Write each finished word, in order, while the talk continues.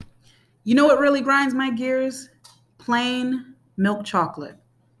You know what really grinds my gears? Plain milk chocolate.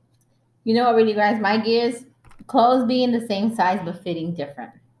 You know what really grinds my gears? Clothes being the same size but fitting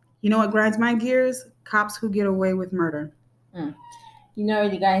different. You know what grinds my gears? Cops who get away with murder. Mm. You know what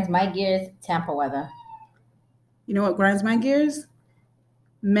really grinds my gears? Tampa weather. You know what grinds my gears?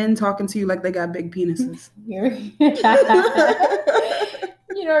 Men talking to you like they got big penises. you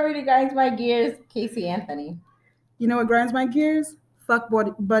know what really grinds my gears? Casey Anthony. You know what grinds my gears? Fuck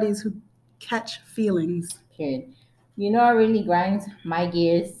buddies who catch feelings. Period. You know what really grinds my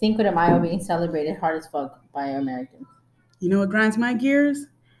gears? Cinco de Mayo being celebrated hard as fuck by Americans. You know what grinds my gears?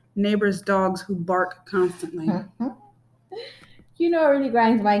 Neighbors' dogs who bark constantly. You know what really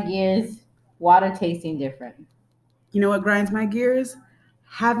grinds my gears? Water tasting different. You know what grinds my gears?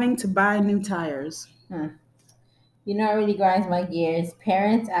 Having to buy new tires. You know what really grinds my gears?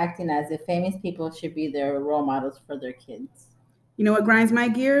 Parents acting as if famous people should be their role models for their kids. You know what grinds my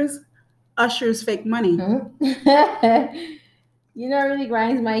gears? Usher's fake money. You know what really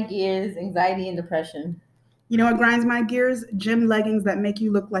grinds my gears? Anxiety and depression. You know what grinds my gears? Gym leggings that make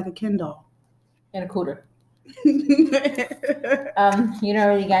you look like a Ken doll. And a cooter. You know what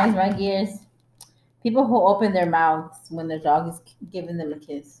really grinds my gears? People who open their mouths when their dog is giving them a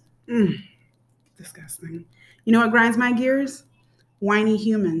kiss. Disgusting. You know what grinds my gears? Whiny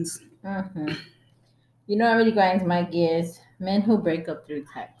humans. Mm-hmm. You know what really grinds my gears? Men who break up through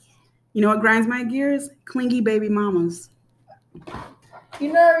text. You know what grinds my gears? Clingy baby mamas.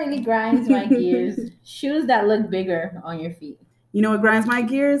 You know what really grinds my gears? Shoes that look bigger on your feet. You know what grinds my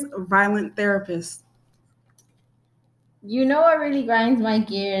gears? Violent therapists. You know what really grinds my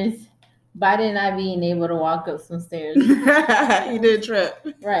gears? Biden not being able to walk up some stairs. He did trip.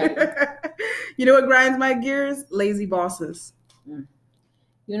 Right. You know what grinds my gears? Lazy bosses.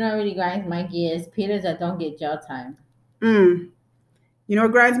 You know what really grinds my gears? Peters that don't get jail time. You know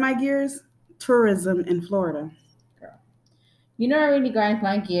what grinds my gears? Tourism in Florida. Girl. You know what really grinds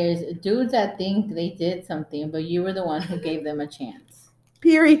my gears? Dudes that think they did something, but you were the one who gave them a chance.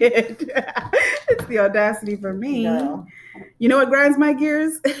 Period. It's the audacity for me. Girl. You know what grinds my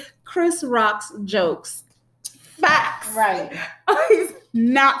gears? Chris Rock's jokes. Facts. Right. He's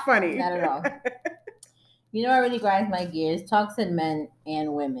not funny. Not at all. You know what really grinds my gears? Toxic men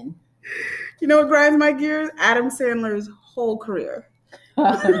and women. You know what grinds my gears? Adam Sandler's whole career.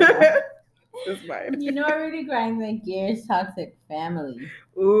 That's mine. You know what really grinds my gears? Toxic family.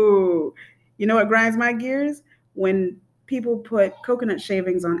 Ooh. You know what grinds my gears? When people put coconut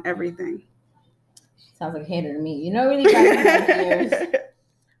shavings on everything. Sounds like a hater to me. You know what really grinds my gears?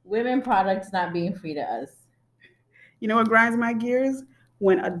 Women products not being free to us. You know what grinds my gears?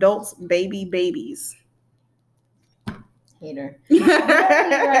 When adults baby babies. Hater. You know what really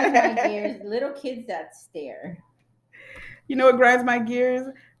grinds my gears? Little kids that stare. You know what grinds my gears?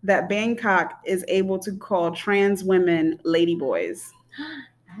 That Bangkok is able to call trans women ladyboys.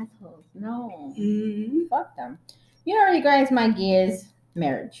 Assholes. No. Mm-hmm. Fuck them. You know what really grinds my gears?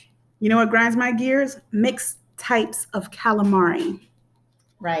 Marriage. You know what grinds my gears? Mixed types of calamari.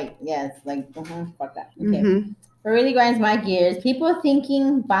 Right. Yes. Like, fuck that. Okay. Mm-hmm. What really grinds my gears? People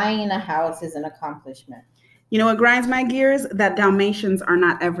thinking buying a house is an accomplishment. You know what grinds my gears? That Dalmatians are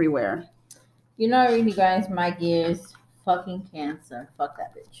not everywhere. You know what really grinds my gears? Fucking cancer. Fuck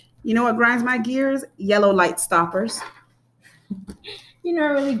that bitch. You know what grinds my gears? Yellow light stoppers. You know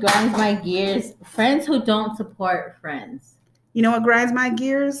what really grinds my gears? Friends who don't support friends. You know what grinds my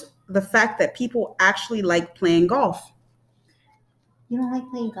gears? The fact that people actually like playing golf. You don't like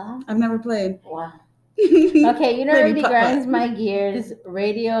playing golf? I've never played. Wow. Okay, you know what really grinds my gears?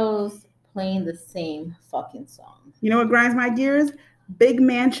 Radios playing the same fucking song. You know what grinds my gears? Big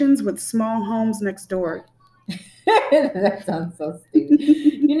mansions with small homes next door. That sounds so stupid.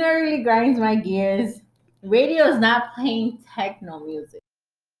 You know what really grinds my gears? Radio's not playing techno music.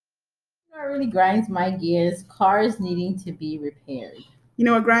 You know what really grinds my gears? Cars needing to be repaired. You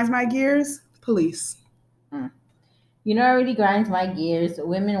know what grinds my gears? Police. You know what really grinds my gears?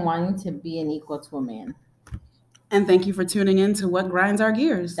 Women wanting to be an equal to a man. And thank you for tuning in to What Grinds Our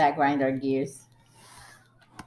Gears. That grind our gears.